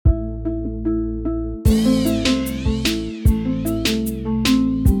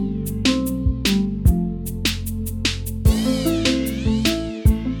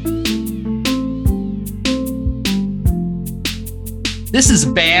This is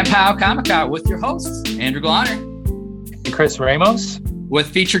Bam Pow Comic Con with your hosts, Andrew Glauner and Chris Ramos, with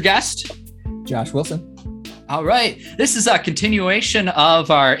featured guest Josh Wilson. All right. This is a continuation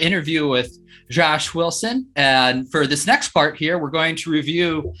of our interview with Josh Wilson. And for this next part here, we're going to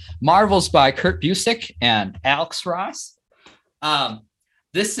review Marvels by Kurt Busiek and Alex Ross.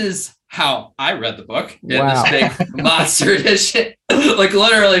 This is how I read the book in this big monster edition. Like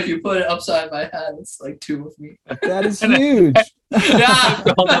literally, if you put it upside my head, it's like two of me. That is huge. Yeah.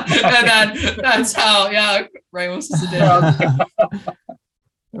 And then that's how, Ramos is a dad.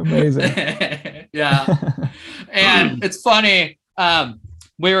 Amazing. Yeah. And it's funny.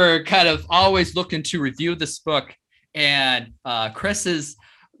 We were kind of always looking to review this book, and Chris's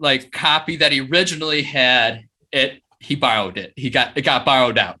like copy that he originally had, he borrowed it. It got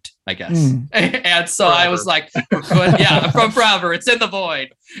borrowed out, I guess. And so forever. I was like, from forever. It's in the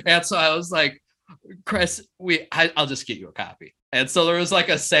void. And so I was like, Chris, I'll just get you a copy. And so there was like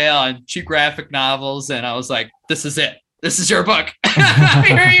a sale on cheap graphic novels, and I was like, this is it. This is your book.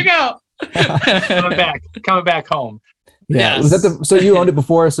 Here you go. coming back home. Yeah. Yes. Was that so you owned it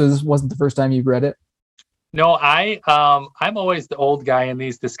before, so this wasn't the first time you've read it? No, I'm always the old guy in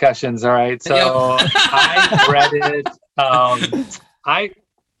these discussions. All right. So I read it.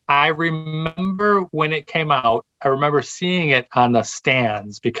 I remember when it came out, I remember seeing it on the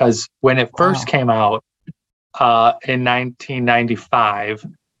stands because when it first came out in 1995,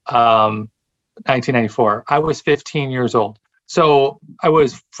 1994, I was 15 years old. So I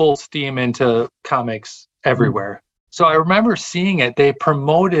was full steam into comics everywhere. So I remember seeing it. They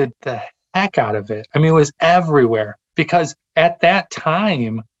promoted the heck out of it. I mean, it was everywhere because at that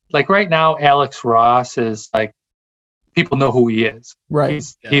time, like right now, Alex Ross is like, people know who he is. Right.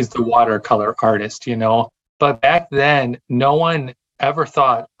 He's the watercolor artist, you know. But back then, no one ever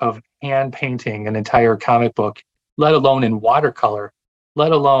thought of hand painting an entire comic book, let alone in watercolor,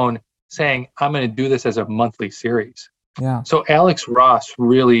 let alone saying, I'm going to do this as a monthly series. Yeah. So Alex Ross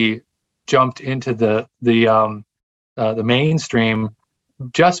really jumped into the mainstream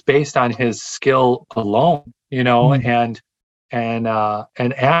just based on his skill alone, you know, and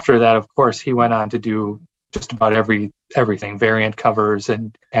after that, of course, he went on to do just about everything, variant covers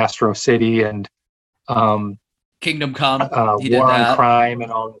and Astro City and Kingdom Come, War on Crime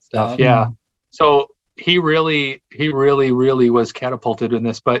and all that stuff. Yeah. So he really was catapulted in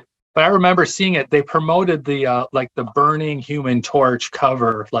this, but I remember seeing it. They promoted the like the burning Human Torch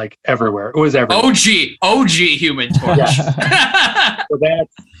cover like everywhere. It was everywhere. OG Human Torch. Yeah.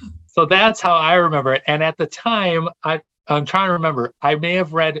 so that's how I remember it. And at the time, I'm trying to remember. I may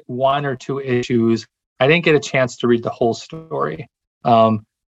have read one or two issues. I didn't get a chance to read the whole story. And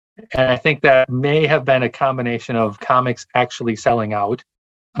I think that may have been a combination of comics actually selling out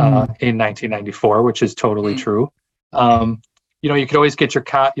in 1994, which is totally true. You know, you could always get your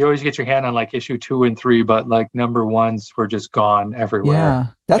hand on like issue 2 and 3, but like number ones were just gone everywhere. Yeah,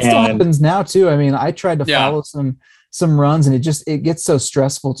 that still happens now too. I mean, I tried to follow some runs, and it gets so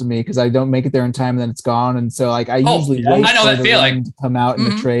stressful to me because I don't make it there in time, and then it's gone. And so like I usually wait for the run to come out in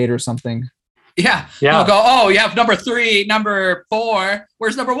a trade or something. Yeah. I'll go, you have number 3, number 4.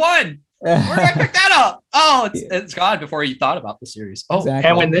 Where's number 1? Where did I pick that up? Oh, it's gone before you thought about the series. Oh, exactly.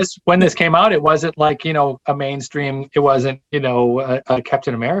 And when this came out, it wasn't like, you know, a mainstream. It wasn't, you know, a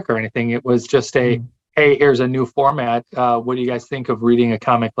Captain America or anything. It was just hey, here's a new format. What do you guys think of reading a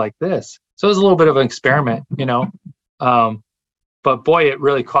comic like this? So it was a little bit of an experiment, you know. But boy, it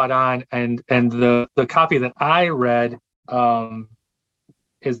really caught on. And the copy that I read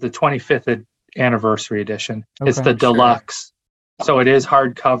is the 25th anniversary edition. Okay, it's the deluxe. So it is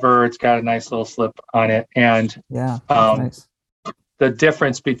hardcover. It's got a nice little slip on it. And nice. The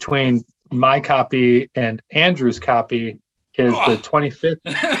difference between my copy and Andrew's copy is the 25th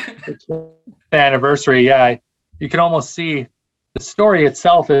anniversary. Yeah, you can almost see the story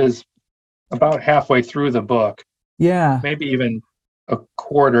itself is about halfway through the book. Yeah. Maybe even a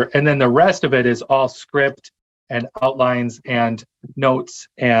quarter. And then the rest of it is all script and outlines and notes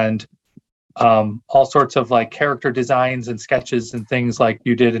and all sorts of like character designs and sketches and things like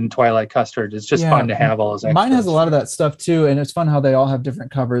you did in Twilight Custard. It's just fun to have all those extras. Mine has a lot of that stuff too, and it's fun how they all have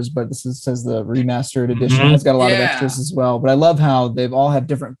different covers, but this says the remastered edition has got a lot of extras as well. But I love how they've all have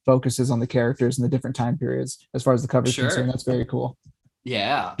different focuses on the characters and the different time periods as far as the covers concerned. That's very cool.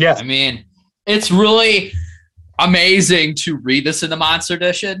 Yeah. I mean, it's really amazing to read this in the Monster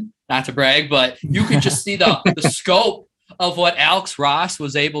Edition, not to brag, but you can just see the scope of what Alex Ross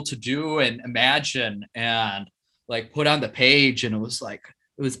was able to do and imagine and like put on the page. And it was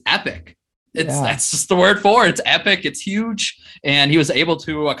epic. That's just the word for it. It's epic. It's huge. And he was able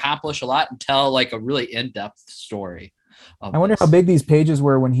to accomplish a lot and tell like a really in-depth story. I wonder how big these pages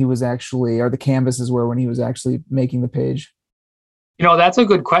were when he was actually, or the canvases were when he was actually making the page. That's a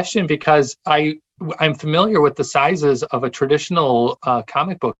good question, because I'm familiar with the sizes of a traditional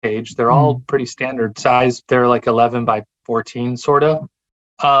comic book page. They're all pretty standard size. They're like 11 by 14 sort of.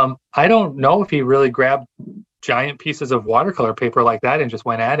 I don't know if he really grabbed giant pieces of watercolor paper like that and just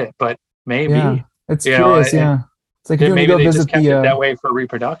went at it, but maybe. Yeah, it's curious. It's like maybe they just kept it that way for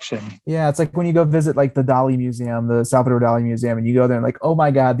reproduction. Yeah, it's like when you go visit like the Dali Museum, the Salvador Dali Museum, and you go there and like, oh my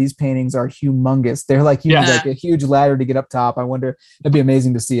God, these paintings are humongous. They're like, you need like a huge ladder to get up top. I wonder, it'd be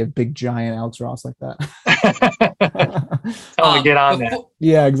amazing to see a big giant Alex Ross like that. Tell me get on that.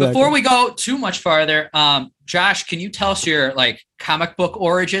 Yeah, exactly. Before we go too much farther, Josh, can you tell us your like comic book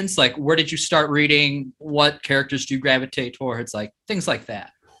origins? Like, where did you start reading? What characters do you gravitate towards? Like things like that.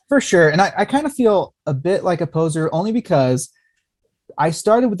 For sure. And I kind of feel a bit like a poser only because I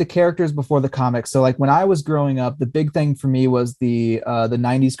started with the characters before the comics. So like when I was growing up, the big thing for me was the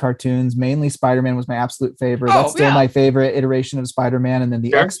 90s cartoons. Mainly Spider-Man was my absolute favorite. That's still my favorite iteration of Spider-Man. And then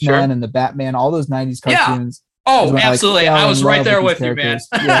the X-Men and the Batman, all those 90s cartoons. Oh, absolutely. I was right there with you, man.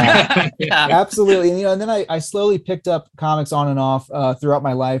 Yeah, absolutely. And, and then I slowly picked up comics on and off throughout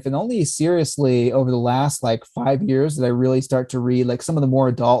my life. And only seriously over the last like 5 years did I really start to read like some of the more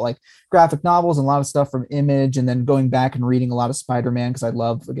adult, like graphic novels and a lot of stuff from Image, and then going back and reading a lot of Spider-Man because I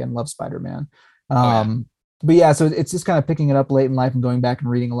love Spider-Man. But yeah, so it's just kind of picking it up late in life and going back and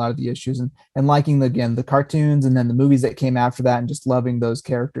reading a lot of the issues and liking the cartoons and then the movies that came after that and just loving those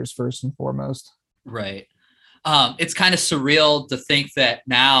characters first and foremost. Right. It's kind of surreal to think that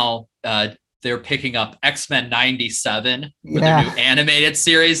now they're picking up X-Men 97 with the new animated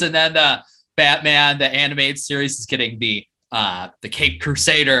series, and then the Batman, the animated series, is getting the Caped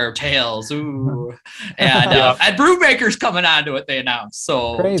Crusader tales. Ooh. And Ed Brubaker's coming on to it, they announced.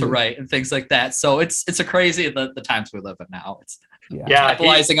 So to write and things like that. So it's a crazy the times we live in now. It's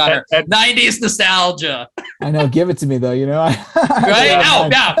capitalizing on our 90s nostalgia. I know, give it to me though, right?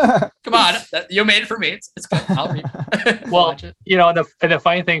 Yeah. Come on, you made it for me. It's good. I'll read. Well, and the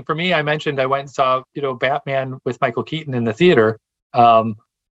funny thing for me, I mentioned I went and saw Batman with Michael Keaton in the theater, and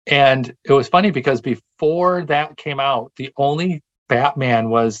it was funny because before that came out, the only Batman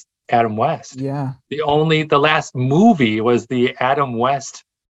was Adam West. Yeah. The last movie was the Adam West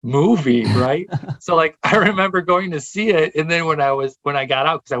movie, right? So like I remember going to see it, and then when I got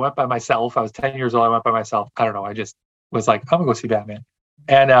out, because I went by myself, I was 10 years old, I went by myself. I don't know, I just was like, I'm gonna go see Batman.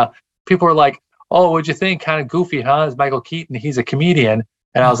 And people were like, oh, what'd you think? Kind of goofy, huh? It's Michael Keaton, he's a comedian.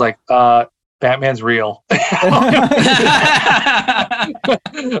 And I was like, Batman's real. That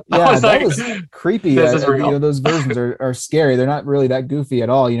was creepy. Those versions are scary. They're not really that goofy at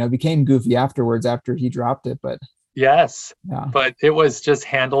all. It became goofy afterwards after he dropped it, but yes, but it was just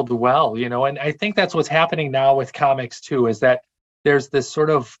handled well, and I think that's what's happening now with comics too, is that there's this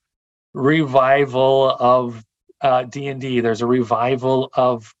sort of revival of D&D. There's a revival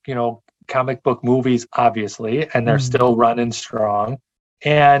of, comic book movies, obviously, and they're still running strong.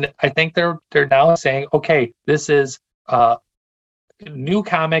 And I think they're now saying, okay, this is new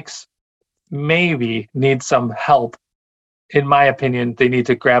comics maybe need some help. In my opinion, they need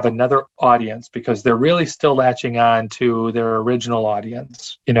to grab another audience because they're really still latching on to their original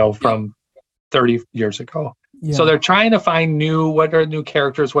audience, from 30 years ago. Yeah. So they're trying to find what are new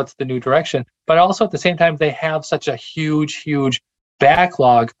characters, what's the new direction, but also at the same time, they have such a huge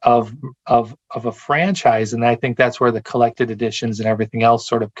backlog of a franchise. And I think that's where the collected editions and everything else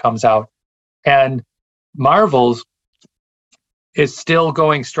sort of comes out. And Marvel's is still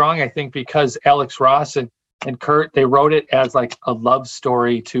going strong, I think, because Alex Ross and Kurt, they wrote it as like a love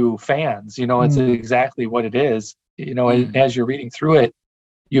story to fans. It's exactly what it is. As you're reading through it,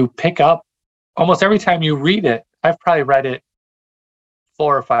 you pick up almost every time you read it. I've probably read it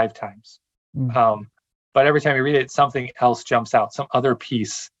 4 or 5 times. But every time you read it, something else jumps out, some other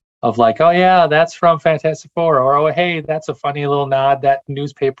piece of like, oh yeah, that's from Fantastic Four, or oh hey, that's a funny little nod. That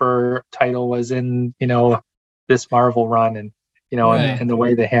newspaper title was in, this Marvel run, and and the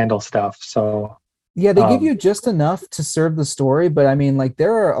way they handle stuff. So yeah, they give you just enough to serve the story, but I mean, like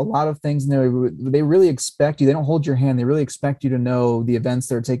there are a lot of things in there. They really expect you. They don't hold your hand. They really expect you to know the events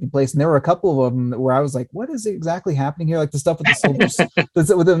that are taking place. And there were a couple of them where I was like, "What is exactly happening here?" Like the stuff with the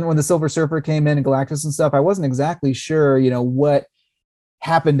Silver, when the Silver Surfer came in and Galactus and stuff. I wasn't exactly sure, what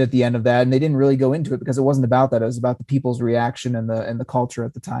happened at the end of that, and they didn't really go into it because it wasn't about that. It was about the people's reaction and the culture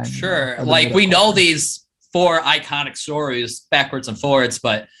at the time. Sure, like we know these 4 iconic stories backwards and forwards,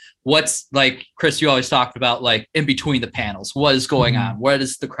 but what's like, Chris, you always talked about like in between the panels, what is going on? What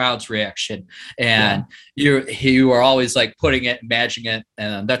is the crowd's reaction? And you are always like putting it, imagining it.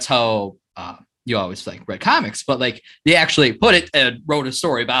 And that's how you always like read comics, but like they actually put it and wrote a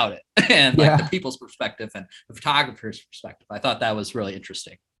story about it and like the people's perspective and the photographer's perspective. I thought that was really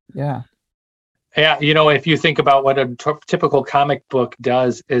interesting. Yeah. Yeah, if you think about what a typical comic book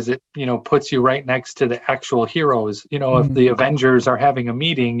does, is it, puts you right next to the actual heroes. If the Avengers are having a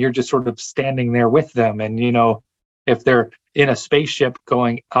meeting, you're just sort of standing there with them. And, if they're in a spaceship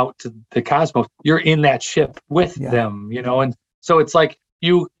going out to the cosmos, you're in that ship with them, and so it's like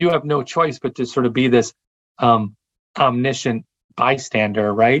you have no choice but to sort of be this omniscient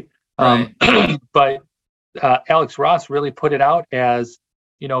bystander, right? But Alex Ross really put it out as,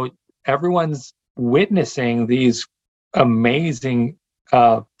 everyone's witnessing these amazing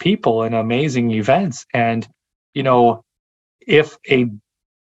people and amazing events, and if a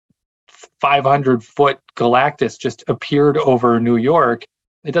 500-foot Galactus just appeared over New York,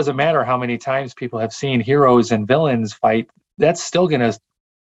 it doesn't matter how many times people have seen heroes and villains fight, that's still gonna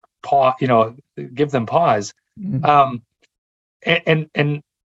give them pause. And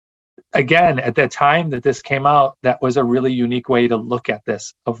again, at the time that this came out, that was a really unique way to look at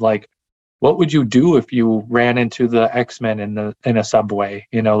this, of like, what would you do if you ran into the X-Men in a subway?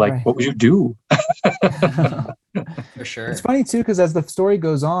 What would you do? For sure. It's funny too, because as the story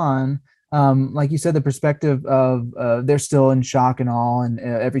goes on, like you said, the perspective of they're still in shock and all, and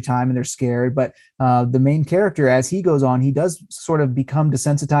every time, and they're scared. But the main character, as he goes on, he does sort of become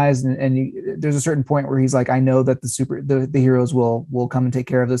desensitized, and there's a certain point where he's like, I know that the heroes will come and take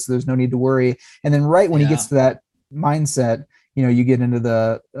care of this, so there's no need to worry. And then right when he gets to that mindset, you get into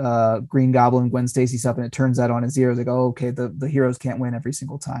the Green Goblin, Gwen Stacy stuff, and it turns that on his ear. It's like, oh, okay, the heroes can't win every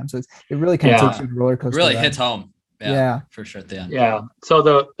single time. So it really kind of takes you to the roller coaster. Really hits home. Yeah, for sure. At the end. Yeah. So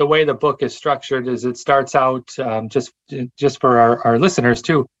the way the book is structured is it starts out, just for our listeners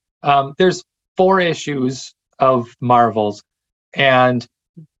too. There's 4 issues of Marvels, and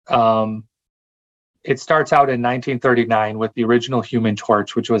it starts out in 1939 with the original Human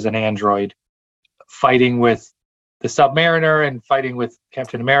Torch, which was an android, fighting with the Submariner and fighting with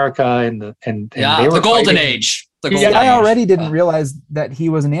Captain America and they were the Golden fighting. Age. I already didn't realize that he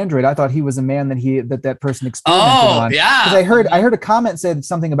was an android. I thought he was a man that person experimented on. Because I heard a comment said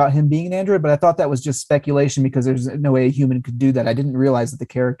something about him being an android, but I thought that was just speculation because there's no way a human could do that. I didn't realize that the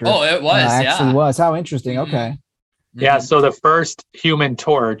character it was actually was. How interesting. Okay. Yeah, so the first Human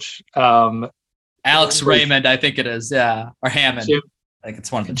Torch, Alex Raymond, I think it is, or Hammond. I think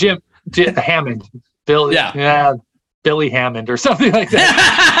it's one of the Jim Hammond. Billy Hammond or something like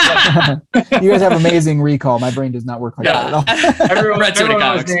that. You guys have amazing recall. My brain does not work like that at all. Everyone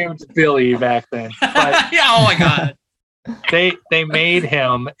was named Billy back then. But oh my God. They made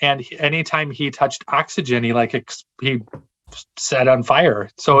him, and anytime he touched oxygen, he set on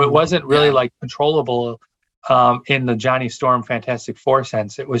fire. So it wasn't really like controllable in the Johnny Storm Fantastic Four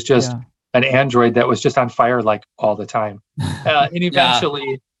sense. It was just an android that was just on fire like all the time. And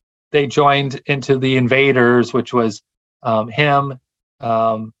eventually they joined into the Invaders, which was him,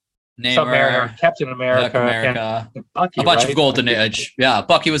 Submariner, Captain America, and Bucky, a bunch of Golden Age. Yeah,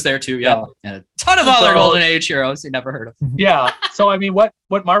 Bucky was there too. Yeah, and a ton of other Golden Age heroes you never heard of. Yeah, so I mean, what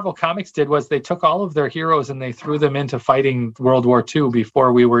Marvel Comics did was they took all of their heroes and they threw them into fighting World War II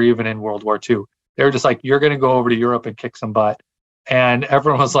before we were even in World War II. They were just like, you're going to go over to Europe and kick some butt. And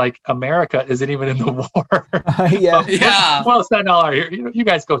everyone was like, America isn't even in the war. Well, send all our heroes. You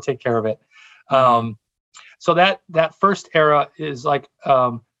guys go take care of it. So that first era is like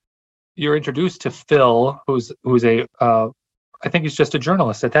you're introduced to Phil, who's a I think he's just a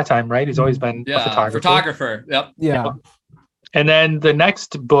journalist at that time, right? He's always been a photographer. Yep. Yeah. And then the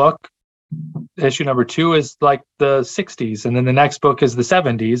next book, issue number 2, is like the 60s, and then the next book is the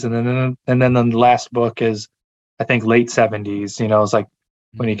 70s, and then the last book is, I think, late 70s. It's like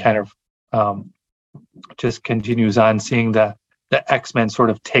when he kind of just continues on seeing the X-Men sort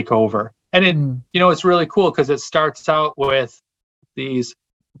of take over. And it, it's really cool because it starts out with these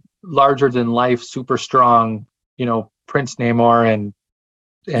larger than life, super strong, Prince Namor and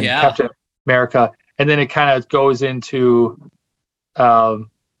Captain America, and then it kind of goes into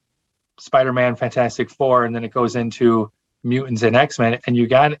Spider-Man, Fantastic Four, and then it goes into mutants and X-Men, and you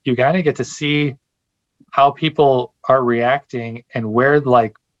got to get to see how people are reacting and where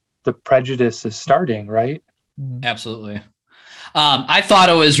like the prejudice is starting, right? Absolutely. I thought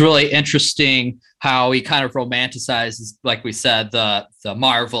it was really interesting how he kind of romanticizes, like we said, the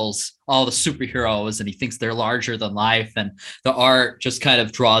Marvels, all the superheroes, and he thinks they're larger than life. And the art just kind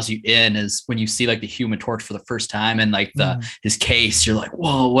of draws you in as when you see like the Human Torch for the first time and like his case, you're like,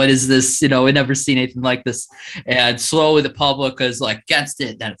 whoa, what is this? We've never seen anything like this. And slowly the public is like against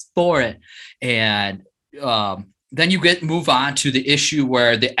it, then it's for it. And then you move on to the issue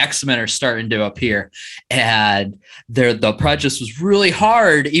where the X-Men are starting to appear, and the prejudice was really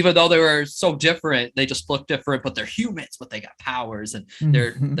hard, even though they were so different. They just look different, but they're humans, but they got powers, and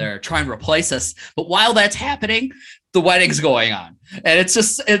they're trying to replace us. But while that's happening, the wedding's going on, and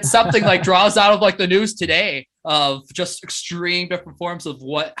it's something like draws out of like the news today of just extreme different forms of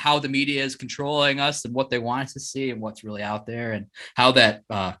how the media is controlling us and what they want us to see and what's really out there, and how that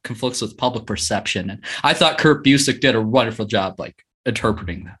conflicts with public perception. And I thought Kurt Busiek did a wonderful job like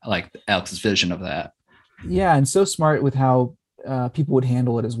interpreting like Alex's vision of that. Yeah, and so smart with how people would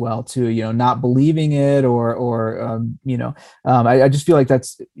handle it as well too, not believing it I just feel like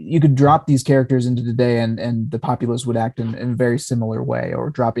you could drop these characters into today and the populace would act in a very similar way, or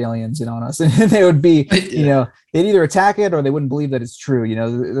drop aliens in on us and they would be, they'd either attack it or they wouldn't believe that it's true.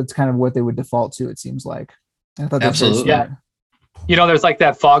 That's kind of what they would default to, it seems like. I thought absolutely. Yeah. There's like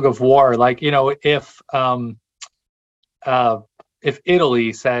that fog of war, like, if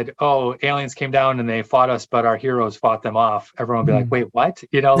Italy said, "Oh, aliens came down and they fought us, but our heroes fought them off," everyone would be like, "Wait, what?"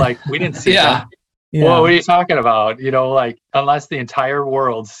 Like, we didn't see that. Yeah. Well, what are you talking about? Like, unless the entire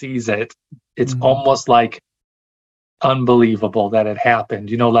world sees it, it's almost like unbelievable that it happened.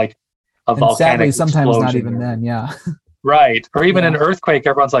 Like a volcanic sadly, sometimes explosion. Not even then, yeah. Right. Or even an earthquake,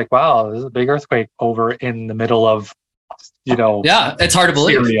 everyone's like, "Wow, there's a big earthquake over in the middle of yeah, it's hard to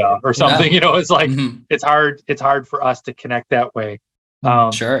believe, Syria or something." It's like it's hard for us to connect that way.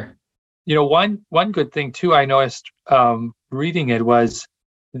 Sure. One good thing too I noticed reading it was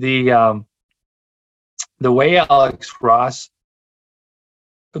the way Alex Ross,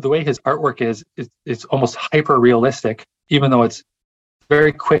 the way his artwork is it's almost hyper realistic, even though it's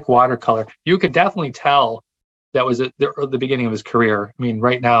very quick watercolor. You could definitely tell that was the beginning of his career. I mean,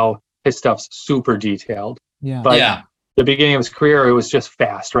 right now his stuff's super detailed. Yeah. But yeah. The beginning of his career, it was just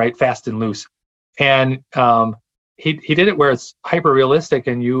fast and loose. And he did it where it's hyper realistic,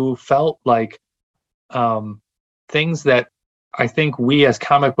 and you felt like things that I think we as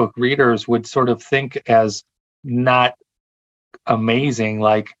comic book readers would sort of think as not amazing.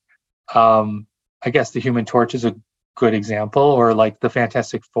 Like, I guess the Human Torch is a good example, or like the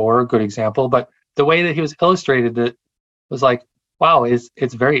Fantastic Four, a good example. But the way that he was illustrated, it was like, wow, it's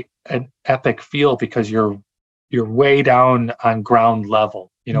very an epic feel, because you're way down on ground level,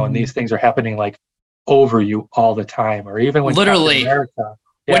 and these things are happening like over you all the time. Or even when literally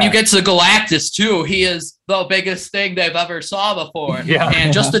when you get to Galactus too, he is the biggest thing they've ever saw before.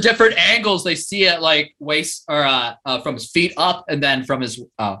 And just the different angles they see it, like waist or from his feet up, and then from his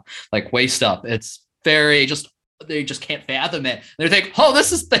like waist up. It's very they just can't fathom it. They think, "Oh,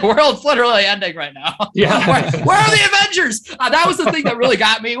 the world's literally ending right now." Yeah. Where are the Avengers? That was the thing that really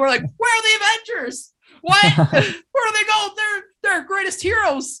got me. We're like, where are the Avengers? What? Where do they go? They're greatest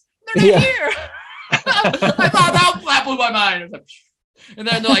heroes. They're not here. I thought that blew my mind. And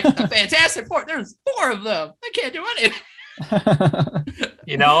then they're like, "A Fantastic Four. There's 4 of them. They can't do anything."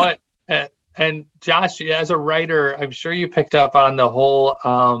 And Josh, as a writer, I'm sure you picked up on the whole,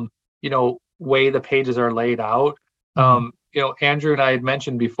 way the pages are laid out. Andrew and I had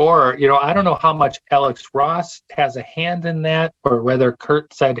mentioned before, I don't know how much Alex Ross has a hand in that, or whether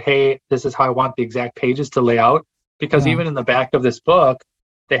Kurt said, "Hey, this is how I want the exact pages to lay out." Because even in the back of this book,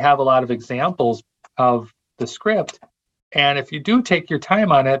 they have a lot of examples of the script. And if you do take your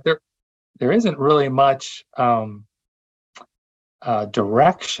time on it, there isn't really much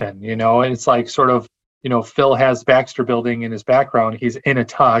direction, It's like sort of, Phil has Baxter Building in his background. He's in a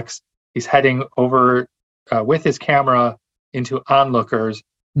tux. He's heading over with his camera into onlookers,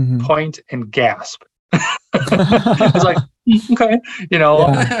 point and gasp. It's like, okay,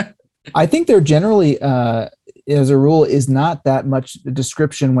 Yeah. I think they're generally, as a rule, is not that much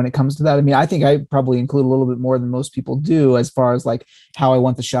description when it comes to that. I mean, I think I probably include a little bit more than most people do, as far as like how I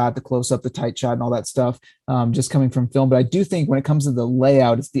want the shot, the close up, the tight shot, and all that stuff, just coming from film. But I do think when it comes to the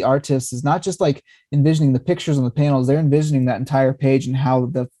layout, it's the artist is not just like envisioning the pictures on the panels; they're envisioning that entire page and how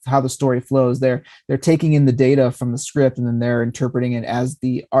the story flows. They're taking in the data from the script, and then they're interpreting it as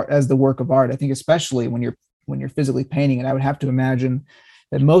the work of art. I think especially when you're physically painting it, I would have to imagine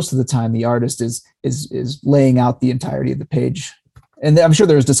that most of the time the artist is laying out the entirety of the page. And I'm sure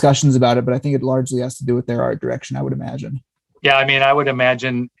there's discussions about it, but I think it largely has to do with their art direction, I would imagine. Yeah, I mean, I would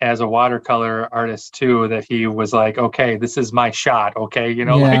imagine as a watercolor artist too, that he was like, okay, this is my shot, okay?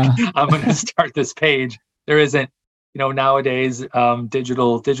 Like, I'm going to start this page. There isn't, nowadays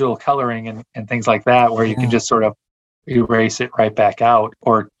digital coloring and things like that, where you can just sort of erase it right back out,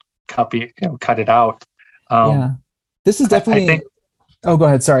 or cut it out. This is definitely... I think, oh, go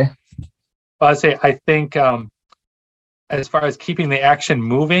ahead. Sorry. I think as far as keeping the action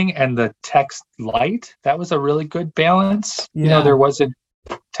moving and the text light, that was a really good balance. Yeah. There wasn't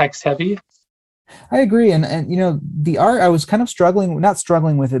text heavy. I agree, and the art, I was kind of not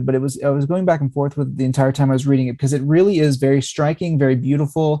struggling with it, but I was going back and forth with it the entire time I was reading it, because it really is very striking, very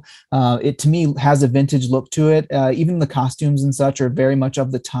beautiful. It to me has a vintage look to it. Even the costumes and such are very much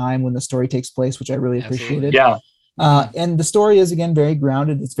of the time when the story takes place, which I really appreciated. Yeah. And the story is again very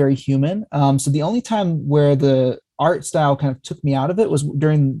grounded. It's very human. So the only time where the art style kind of took me out of it was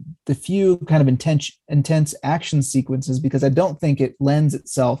during the few kind of intense action sequences, because I don't think it lends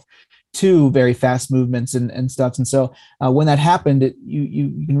itself to very fast movements and stuff. And so when that happened,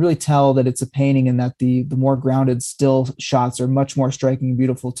 you can really tell that it's a painting, and that the more grounded still shots are much more striking and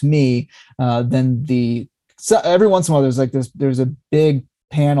beautiful to me than so every once in a while there's a big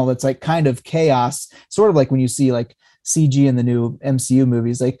panel that's like kind of chaos, sort of like when you see like CG in the new MCU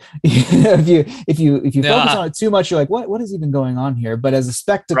movies. Like if you focus on it too much, you're like, what is even going on here? But as a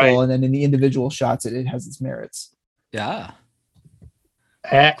spectacle, right. And then in the individual shots, it has its merits. Yeah.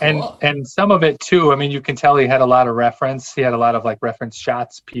 And some of it too, I mean, you can tell he had a lot of reference. He had a lot of like reference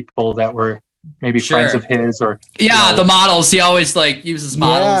shots, people that were maybe friends of his, or the models. He always like uses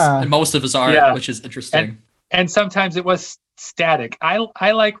models in most of his art, which is interesting. And sometimes it was static.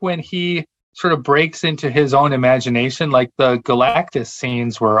 I like when he sort of breaks into his own imagination. Like the Galactus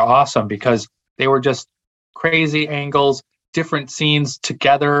scenes were awesome because they were just crazy angles, different scenes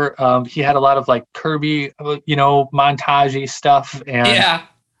together. He had a lot of like Kirby, montage-y stuff,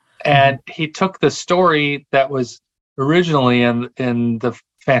 and he took the story that was originally in the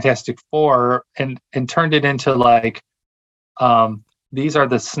Fantastic Four and turned it into like these are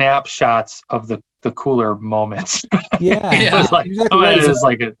the snapshots of the cooler moments. It was like, exactly right. It was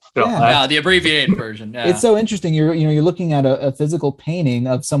like a film. The abbreviated version. Yeah. It's so interesting. You're looking at a physical painting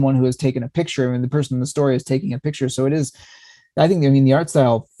of someone who has taken a picture, and the person in the story is taking a picture. So it is. I mean, the art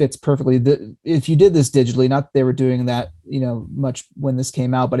style fits perfectly. If you did this digitally, not that they were doing that, much when this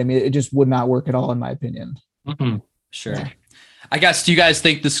came out, but I mean, it just would not work at all, in my opinion. Mm-hmm. Sure. Yeah. I guess, do you guys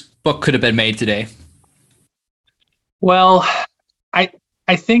think this book could have been made today? Well,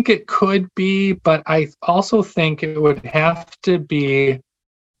 I think it could be, but I also think it would have to be,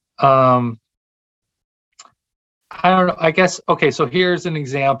 I don't know, I guess, okay, so here's an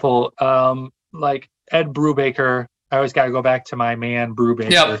example. Like Ed Brubaker, I always got to go back to my man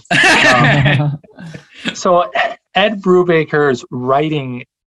Brubaker. Yep. So Ed Brubaker's writing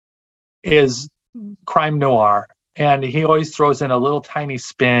is crime noir, and he always throws in a little tiny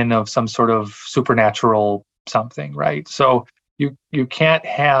spin of some sort of supernatural something, right? So you can't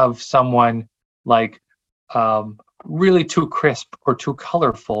have someone like really too crisp or too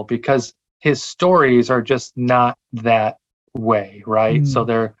colorful, because his stories are just not that way, right? So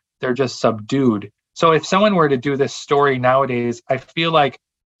they're just subdued. So if someone were to do this story nowadays, I feel like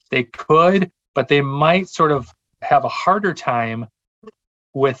they could, but they might sort of have a harder time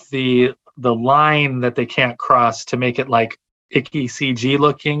with the line that they can't cross to make it like icky CG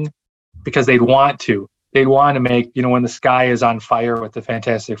looking, because they'd want to make, when the sky is on fire with the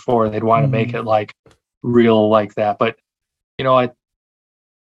Fantastic Four, they'd want to make it like real like that. But,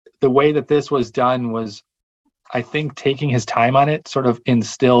 the way that this was done was, I think, taking his time on it sort of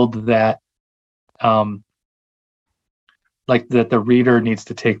instilled that, like that the reader needs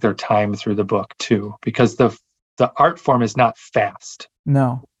to take their time through the book too, because the art form is not fast.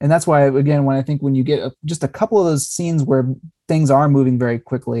 No. And that's why, again, when you get just a couple of those scenes where things are moving very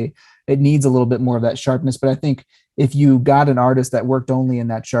quickly, it needs a little bit more of that sharpness. But I think if you got an artist that worked only in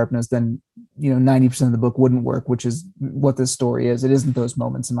that sharpness, then 90% of the book wouldn't work, which is what this story is. It isn't those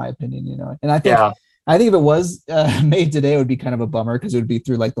moments, in my opinion. And I think if it was made today, it would be kind of a bummer, because it would be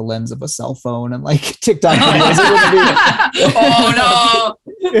through like the lens of a cell phone and like TikTok videos. Oh no,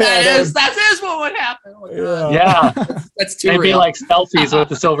 that is what would happen. That's too maybe real. Like selfies with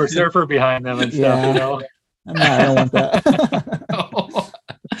the Silver Surfer behind them and stuff. I don't want that.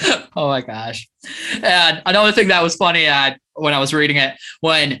 Oh my gosh. And another thing that was funny when I was reading it,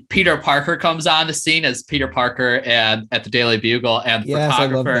 when Peter Parker comes on the scene as Peter Parker and at the Daily Bugle, and the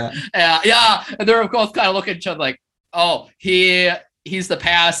photographer. And they're both kind of looking at each other like, oh, he's the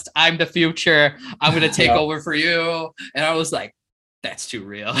past, I'm the future, I'm going to take over for you. And I was like, that's too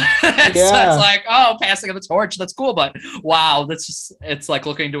real. It's like, oh, passing of the torch, that's cool, but wow, it's like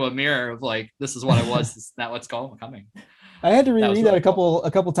looking into a mirror of like, this is what I was, this is not what's coming. I had to reread that a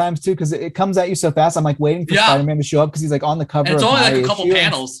couple times too, because it comes at you so fast. I'm like waiting for Spider-Man to show up, because he's like on the cover. And it's only like a couple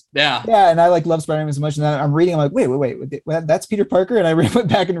panels. Yeah, and I like love Spider-Man so much, and then I'm reading. I'm like, wait, that's Peter Parker, and I went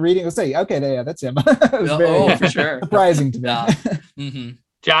back and reading. I was like, okay, that's him. It was very for sure surprising to me. Yeah. Mm-hmm.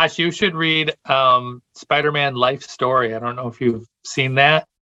 Josh, you should read Spider-Man Life Story. I don't know if you've seen that.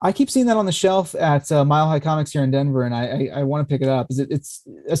 I keep seeing that on the shelf at Mile High Comics here in Denver, and I want to pick it up. It's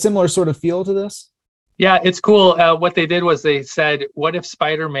a similar sort of feel to this? Yeah, it's cool. What they did was they said, what if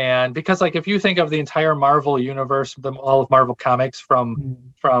Spider-Man, because like if you think of the entire Marvel universe, all of Marvel Comics from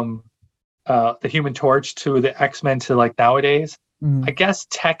the Human Torch to the X-Men to like nowadays, I guess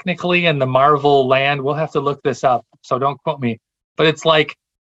technically in the Marvel land, we'll have to look this up, so don't quote me, but it's like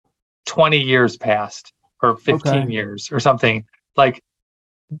 20 years past or 15 years or something. Like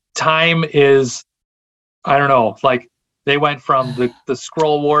time is, I don't know, like they went from the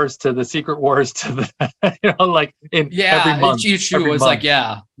Scroll Wars to the Secret Wars to the, like in every month. Each issue was like,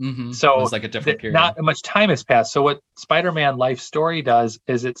 so it was like a different period. Not much time has passed. So what Spider-Man Life Story does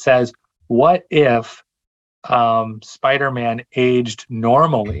is it says, what if Spider-Man aged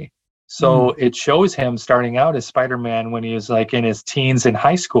normally? So it shows him starting out as Spider-Man when he was like in his teens in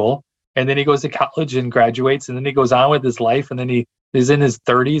high school, and then he goes to college and graduates, and then he goes on with his life, and then he is in his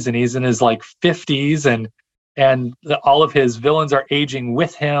 30s and he's in his like 50s, and all of his villains are aging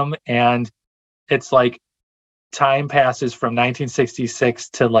with him, and it's like time passes from 1966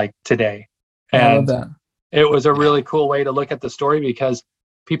 to like today. And I love that. It was a really cool way to look at the story, because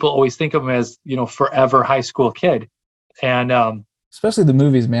people always think of him as, forever high school kid. And especially the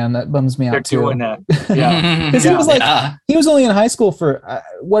movies, man, that bums me out. They're doing that. Yeah. Because he was he was only in high school for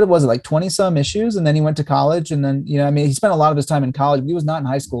what was it, like 20 some issues, and then he went to college, and then he spent a lot of his time in college, but he was not in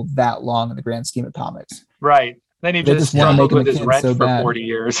high school that long in the grand scheme of comics. Right. Then he just struggled with his rent for 40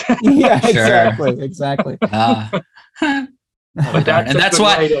 years. Yeah, exactly. But that's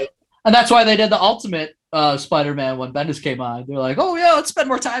why they did the Ultimate Spider-Man when Bendis came on. They're like, oh yeah, let's spend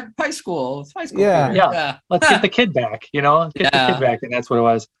more time in high school. Yeah. Let's get the kid back, get the kid back. And that's what it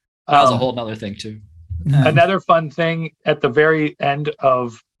was. That was a whole nother thing too. Another fun thing at the very end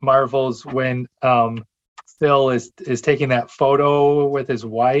of Marvel's, when Phil is taking that photo with his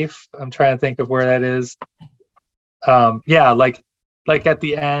wife. I'm trying to think of where that is. Like at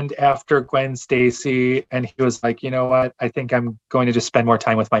the end after Gwen Stacy, and he was like, you know what? I think I'm going to just spend more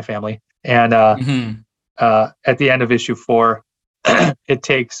time with my family. And at the end of issue 4, it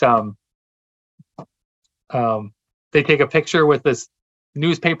takes they take a picture with this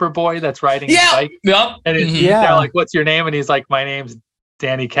newspaper boy that's riding his bike. Yep. And they're like, what's your name? And he's like, my name's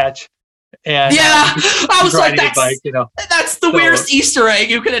Danny Ketch. And I was like, that's the weirdest Easter egg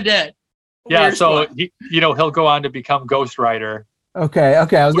you could have did. So he'll go on to become Ghost Rider. Okay. I was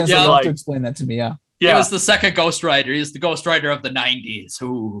gonna say, you'll have to explain that to me. He was the second Ghost Rider. He's the Ghost Rider of the 90s.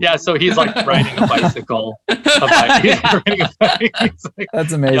 Ooh. Yeah, so he's like riding a bicycle. That's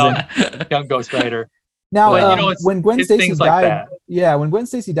amazing. Young Ghost Rider. Now, when Gwen Stacy died, when Gwen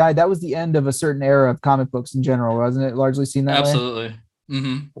Stacy died, that was the end of a certain era of comic books in general, wasn't it? Largely seen that way. Absolutely.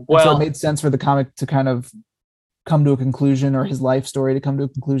 Mm-hmm. Well, so it made sense for the comic to kind of come to a conclusion, or his life story to come to a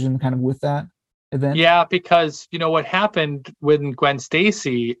conclusion, kind of with that event. Yeah, because what happened when Gwen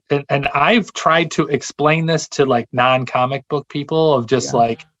Stacy, and I've tried to explain this to like non-comic book people of just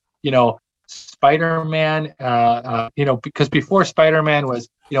Spider-Man, because before Spider-Man was,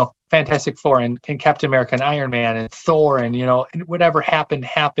 Fantastic Four and Captain America and Iron Man and Thor and, and whatever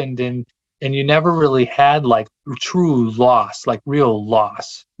happened, and you never really had like true loss, like real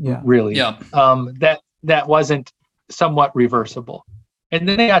loss, really. Yeah. That wasn't somewhat reversible. And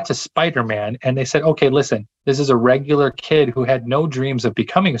then they got to Spider-Man and they said, okay, listen, this is a regular kid who had no dreams of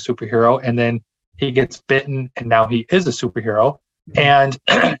becoming a superhero. And then he gets bitten and now he is a superhero. And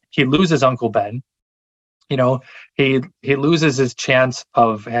he loses Uncle Ben. He loses his chance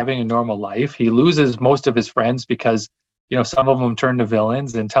of having a normal life. He loses most of his friends because, some of them turn to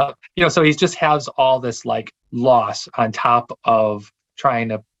villains and, so he just has all this like loss on top of trying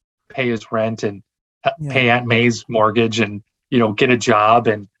to pay his rent and pay Aunt May's mortgage and, get a job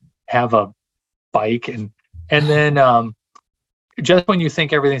and have a bike. And then just when you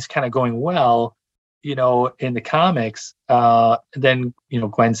think everything's kind of going well, in the comics, then,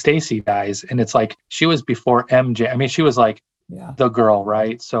 Gwen Stacy dies. And it's like, she was before MJ. I mean, she was like the girl,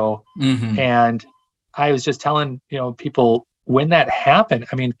 right? So, and I was just telling, people when that happened,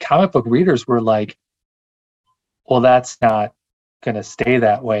 I mean, comic book readers were like, well, that's not going to stay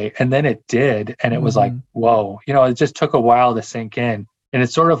that way. And then it did. And it was like, whoa, it just took a while to sink in. And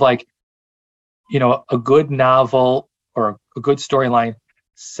it's sort of like, a good novel or a good storyline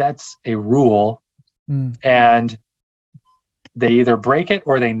sets a rule and they either break it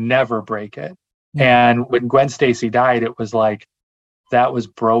or they never break it. And when Gwen Stacy died, it was like, that was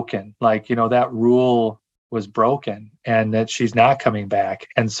broken. Like, that rule was broken and that she's not coming back.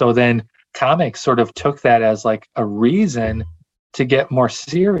 And so then comics sort of took that as like a reason to get more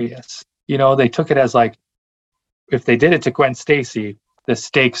serious. You know, they took it as like, if they did it to Gwen Stacy, the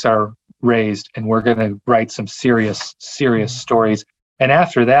stakes are raised and we're going to write some serious stories. And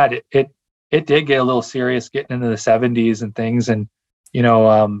after that, it did get a little serious getting into the 70s and things, and, you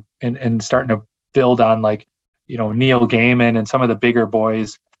know, and starting to build on, like, you know, Neil Gaiman and some of the bigger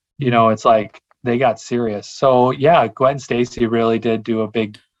boys. You know, it's like they got serious. So yeah, Gwen Stacy really did do a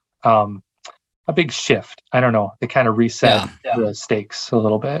big shift. I don't know. They kind of reset the stakes a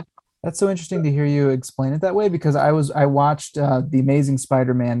little bit. That's so interesting to hear you explain it that way, because I watched The Amazing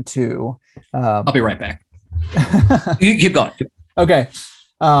Spider-Man 2. I'll be right back. You keep going. Okay.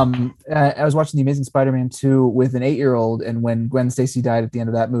 I was watching The Amazing Spider-Man 2 with an 8-year-old, and when Gwen Stacy died at the end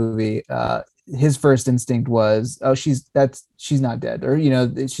of that movie, his first instinct was, oh, she's not dead, or, you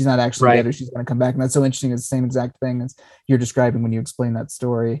know, she's not actually dead, or she's going to come back. And that's so interesting. It's the same exact thing as you're describing when you explain that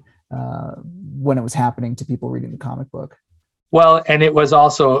story when it was happening to people reading the comic book. Well, and it was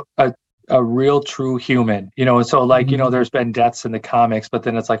also a real true human, you know, so like, you know, there's been deaths in the comics, but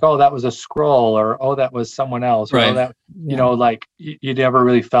then it's like, oh, that was a Skrull, or, oh, that was someone else, or, oh, that, you know, like you never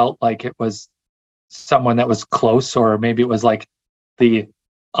really felt like it was someone that was close, or maybe it was like the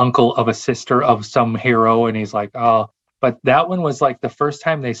uncle of a sister of some hero, and he's like, oh, but that one was like the first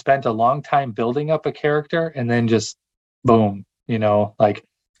time they spent a long time building up a character and then just boom, you know, like,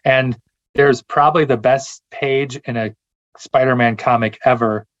 and there's probably the best page in a Spider-Man comic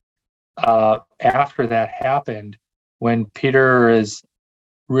ever after that happened, when Peter is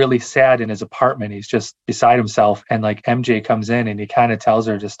really sad in his apartment. He's just beside himself, and like MJ comes in and he kind of tells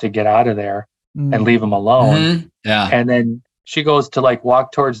her just to get out of there and leave him alone. Yeah. And then she goes to like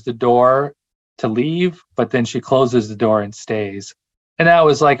walk towards the door to leave, but then she closes the door and stays. And that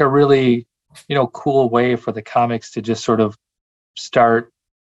was like a really, you know, cool way for the comics to just sort of start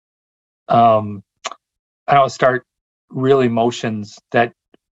start real emotions that,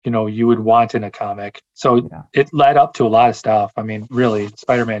 you know, you would want in a comic. So it led up to a lot of stuff. I mean, really,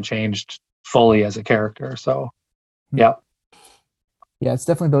 Spider-Man changed fully as a character. So, yeah. Yeah, it's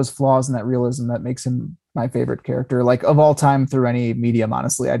definitely those flaws and that realism that makes him my favorite character, like, of all time through any medium,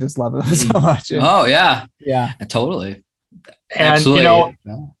 honestly. I just love him so much. Oh, yeah. Yeah. Totally. And, absolutely. You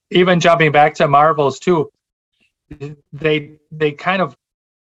know, even jumping back to Marvels, too, they kind of,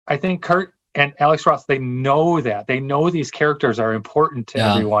 I think Kurt and Alex Ross, they know these characters are important to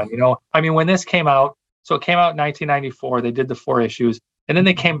everyone. You know, I mean, when this came out, so it came out in 1994, they did the 4 issues, and then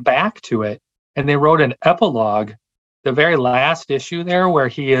they came back to it and they wrote an epilogue, the very last issue there, where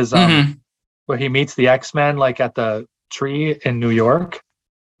he is, where he meets the X-Men, like at the tree in New York.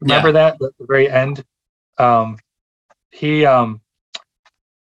 Remember that at the very end? Alex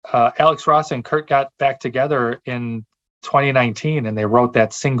Ross and Kurt got back together in 2019, and they wrote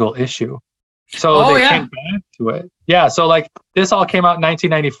that single issue. So they came back to it. Yeah, so like this all came out in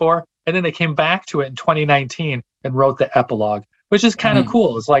 1994, and then they came back to it in 2019 and wrote the epilogue, which is kind of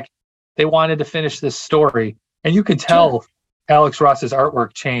cool. It's like they wanted to finish this story, and you could tell Alex Ross's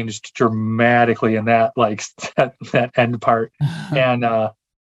artwork changed dramatically in that, like that end part. And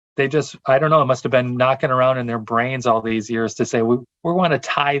they just, I don't know, it must have been knocking around in their brains all these years to say, we want to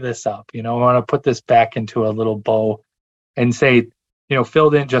tie this up, you know, we want to put this back into a little bow and say, you know, Phil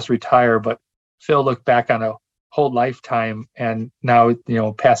didn't just retire, but Phil looked back on a whole lifetime, and now, you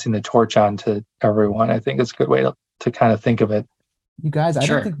know, passing the torch on to everyone. I think it's a good way to kind of think of it. You guys, I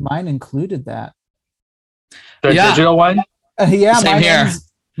don't think mine included that. The digital one? Yeah, same here.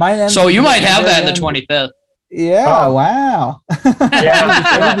 Mine so you might have that in the 25th. Yeah, wow. Yeah,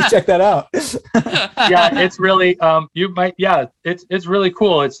 I need to check that out. Yeah, it's really you might, it's really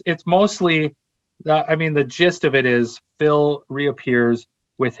cool. It's mostly I mean, the gist of it is Phil reappears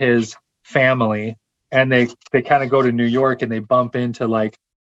with his family, and they kind of go to New York, and they bump into like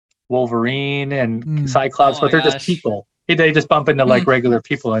Wolverine and Cyclops, but they're just people. They just bump into like regular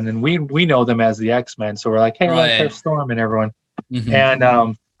people, and then we know them as the X-Men, so we're like, hey, look, there's Storm and everyone.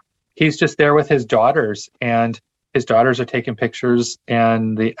 And he's just there with his daughters, and his daughters are taking pictures,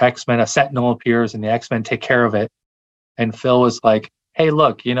 and the X-Men, a Sentinel appears, and the X-Men take care of it. And Phil was like, hey,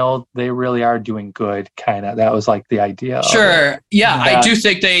 look, you know, they really are doing good, kind of. That was like the idea. Sure. Yeah, I do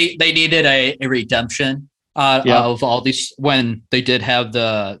think they needed a redemption of all these, when they did have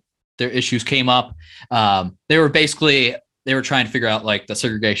their issues came up. They were trying to figure out like the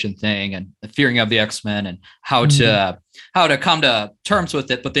segregation thing and the fearing of the X-Men and how to come to terms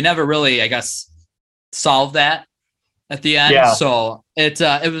with it, but they never really, I guess, solved that at the end. Yeah. So it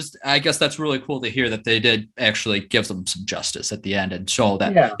was, I guess that's really cool to hear that they did actually give them some justice at the end and show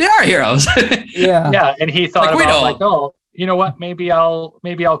that they are heroes. Yeah. And he thought like, about like, oh, you know what, maybe I'll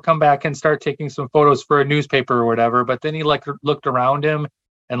come back and start taking some photos for a newspaper or whatever. But then he like looked around him,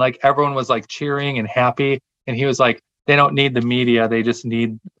 and like everyone was like cheering and happy, and he was like, they don't need the media, they just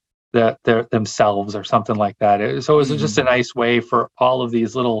need themselves or something like that. So it was just a nice way for all of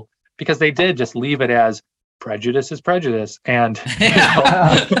these little, because they did just leave it as prejudice is prejudice, and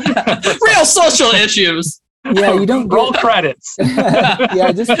real social issues. Yeah, you don't roll credits.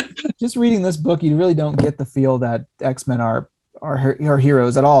 Yeah, just reading this book, you really don't get the feel that X-Men are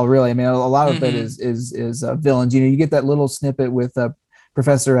heroes at all. Really, I mean, a lot of it is villains. You know, you get that little snippet with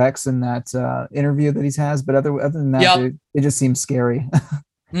Professor X in that interview that he has, but other than that, it just seems scary.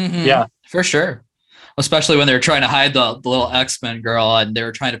 Yeah, for sure. Especially when they were trying to hide the little X-Men girl, and they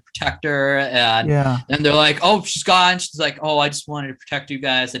were trying to protect her, and they're like, "Oh, she's gone." She's like, "Oh, I just wanted to protect you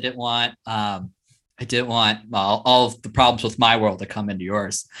guys. I didn't want all of the problems with my world to come into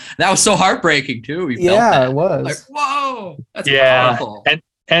yours." And that was so heartbreaking too. It was like, whoa, that's powerful.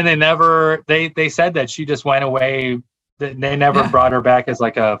 And they said that she just went away. They never brought her back as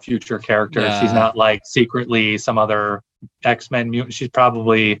like a future character. Yeah. She's not like secretly some other X-Men mutant. She's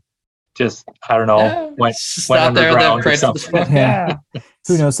probably just, I don't know, went underground or something. Yeah.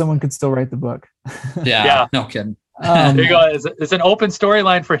 Who knows? Someone could still write the book. Yeah. No kidding. There you go. It's an open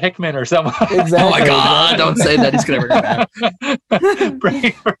storyline for Hickman or someone. Exactly. Oh my God! Don't say that. He's gonna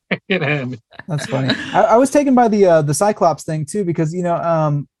bring it in. That's funny. I was taken by the Cyclops thing too, because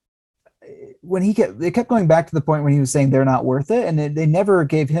when they kept going back to the point when he was saying they're not worth it, and they never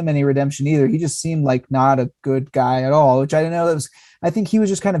gave him any redemption either. He just seemed like not a good guy at all, which I didn't know. I think he was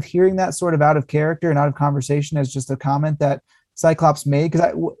just kind of hearing that sort of out of character and out of conversation as just a comment that Cyclops made.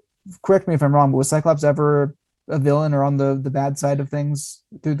 Because correct me if I'm wrong, but was Cyclops ever a villain or on the bad side of things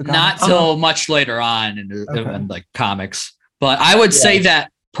through the comics? Not till much later on in like comics, but I would say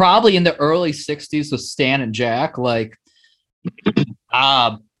that probably in the early 60s with Stan and Jack, like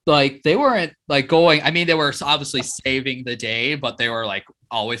they weren't like going, I mean, they were obviously saving the day, but they were like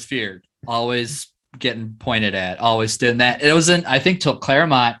always feared, always getting pointed at, always doing that. It wasn't, I think, till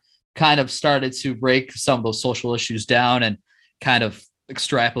Claremont kind of started to break some of those social issues down and kind of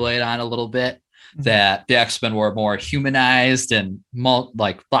extrapolate on a little bit, that the X-Men were more humanized and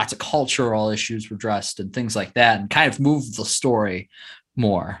like lots of cultural issues were addressed and things like that, and kind of moved the story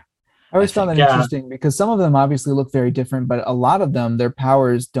more. I always found that interesting because some of them obviously look very different, but a lot of them, their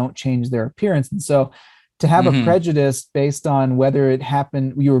powers don't change their appearance. And so to have a prejudice based on whether it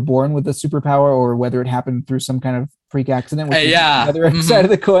happened, you were born with a superpower, or whether it happened through some kind of freak accident, which is the other side of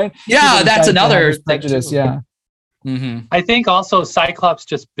the coin. Yeah, that's another prejudice. Yeah. I think also Cyclops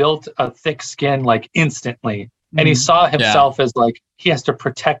just built a thick skin like instantly, and he saw himself as like, he has to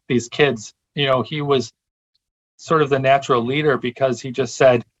protect these kids. You know, he was sort of the natural leader because he just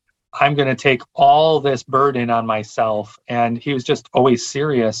said, I'm going to take all this burden on myself. And he was just always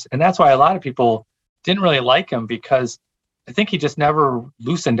serious. And that's why a lot of people didn't really like him, because I think he just never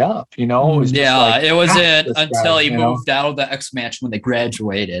loosened up, It was it wasn't until he moved out of the X-Mansion when they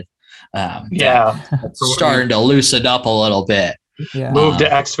graduated. Starting to loosen up a little bit. Moved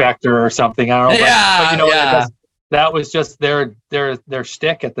to X Factor or something. I don't know. But that was just their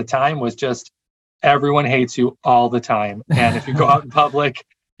shtick at the time, was just everyone hates you all the time, and if you go out in public,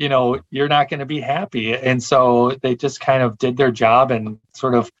 you're not going to be happy. And so they just kind of did their job and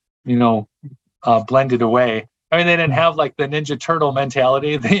sort of blended away. I mean, they didn't have like the Ninja Turtle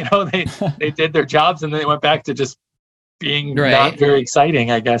mentality. They did their jobs and then they went back to just being not very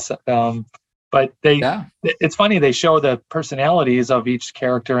exciting, I guess. But it's funny, they show the personalities of each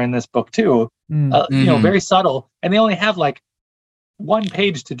character in this book too. Very subtle, and they only have like one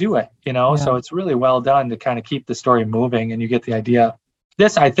page to do it. So it's really well done to kind of keep the story moving, and you get the idea.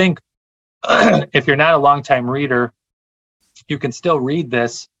 This, I think, if you're not a longtime reader, you can still read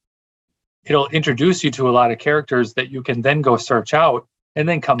this. It'll introduce you to a lot of characters that you can then go search out and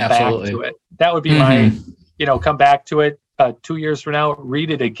then come back to it. That would be my, come back to it 2 years from now, read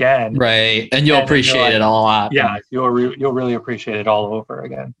it again. Right. And you'll appreciate it a lot. Yeah. You'll really appreciate it all over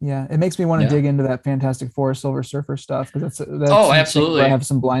again. Yeah. It makes me want to dig into that Fantastic Four, Silver Surfer stuff. Because that's absolutely. I have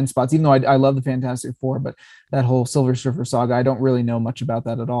some blind spots, even though I love the Fantastic Four, but that whole Silver Surfer saga, I don't really know much about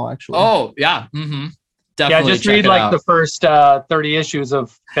that at all, actually. Oh, yeah. Mm-hmm. Definitely just read like the first 30 issues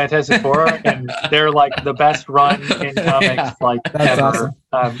of Fantastic Four, and they're like the best run in comics that's ever.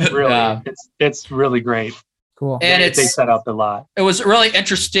 Awesome. Really, it's really great. Cool. And they set up a lot. It was really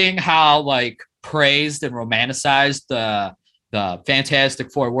interesting how praised and romanticized the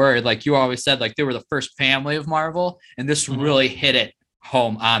Fantastic Four were. Like you always said, they were the first family of Marvel, and this really hit it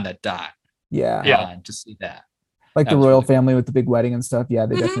home on the dot. Yeah. To see that. Like the royal family with the big wedding and stuff. Yeah,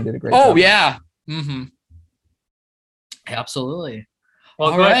 they definitely did a great job. Oh, yeah. Mm-hmm. Absolutely.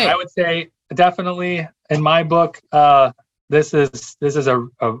 Well, good. Right. I would say definitely in my book, this is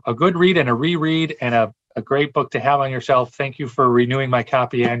a good read and a reread and a great book to have on your shelf. Thank you for renewing my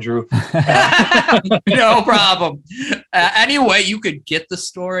copy, Andrew. No problem. Any way you could get the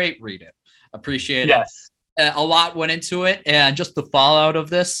story, read it. Appreciate it. Yes. A lot went into it, and just the fallout of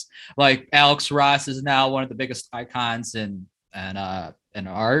this, like Alex Ross is now one of the biggest icons in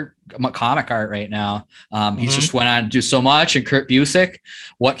art, comic art right now. He's just went on to do so much. And Kurt Busiek,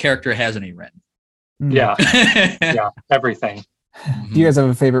 what character hasn't he written? Yeah. Yeah, everything. Do you guys have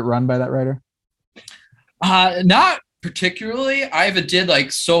a favorite run by that writer? Not particularly. I haven't did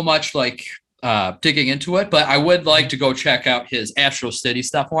like so much like digging into it, but I would like to go check out his Astro City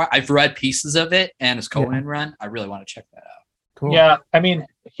stuff more. I've read pieces of it and his Conan run. I really want to check that out. Cool. Yeah, I mean,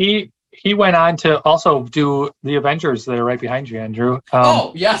 he went on to also do the Avengers that are right behind you, Andrew.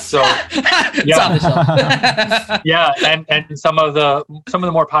 Oh yes. So yeah, yeah, and some of the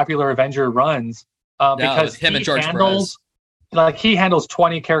more popular Avenger runs because him and George Perez. Like he handles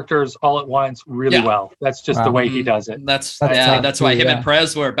 20 characters all at once really well. That's just the way he does it. That's why him and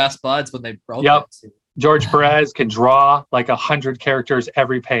Perez were best buds when they broke. Yep. George Perez can draw like 100 characters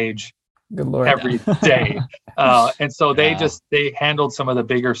every page. Good Lord. Every day. And so they handled some of the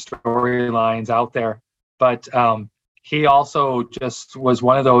bigger storylines out there. But he also just was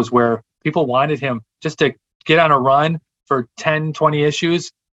one of those where people wanted him just to get on a run for 10, 20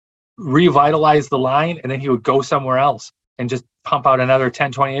 issues, revitalize the line, and then he would go somewhere else and just pump out another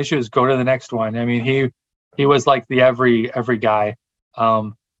 10, 20 issues, go to the next one. I mean, he was like the every guy.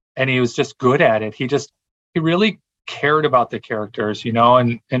 And he was just good at it. He really cared about the characters,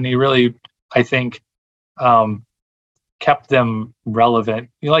 and he really, I think, kept them relevant.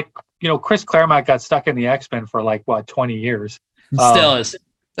 Chris Claremont got stuck in the X-Men for 20 years. Still is.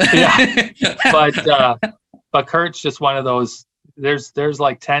 Yeah. But Kurt's just one of those. There's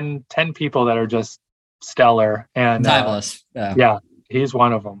like 10 people that are just stellar and timeless. Yeah, he's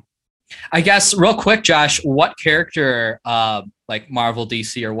one of them. I guess real quick, Josh, what character, like Marvel,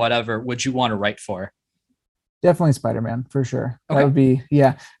 DC, or whatever, would you want to write for? Definitely Spider-Man for sure. Okay. That would be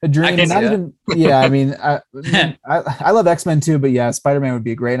a dream. Not even I mean, I love X-Men too, but yeah, Spider-Man would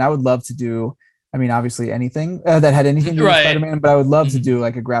be great. And I would love to do, I mean, obviously anything that had anything to do with Spider-Man, but I would love to do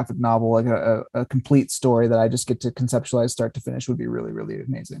like a graphic novel, like a complete story that I just get to conceptualize start to finish would be really, really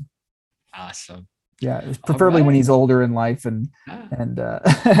amazing. Awesome. Yeah, preferably when he's older in life and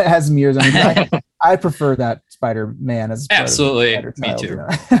has some years on him. I prefer that Spider-Man as absolutely me too.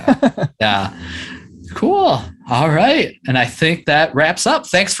 Yeah. Cool. All right. And I think that wraps up.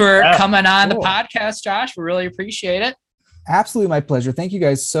 Thanks for coming on the podcast, Josh. We really appreciate it. Absolutely my pleasure. Thank you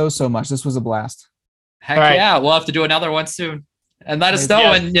guys so much. This was a blast. Heck yeah. We'll have to do another one soon. And let us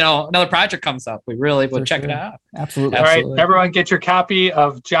know when another project comes up. We really will check it out. Absolutely. All right, everyone, get your copy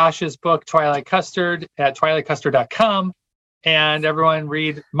of Josh's book, Twilight Custard, at twilightcustard.com. And everyone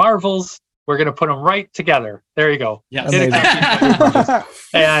read Marvels. We're going to put them right together. There you go. Yes.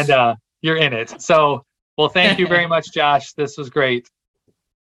 And you're in it. So, well, thank you very much, Josh. This was great.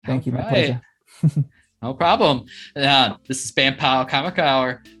 Thank you. My pleasure. No problem. This is Bam Pow Comic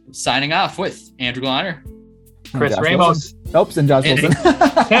Hour signing off with Andrew Glonner, Chris Ramos. Oops, and Josh Wilson.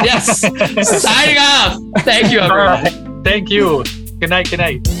 Yes. Signing off. Thank you, everyone. Thank you. Good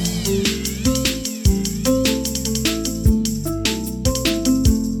night.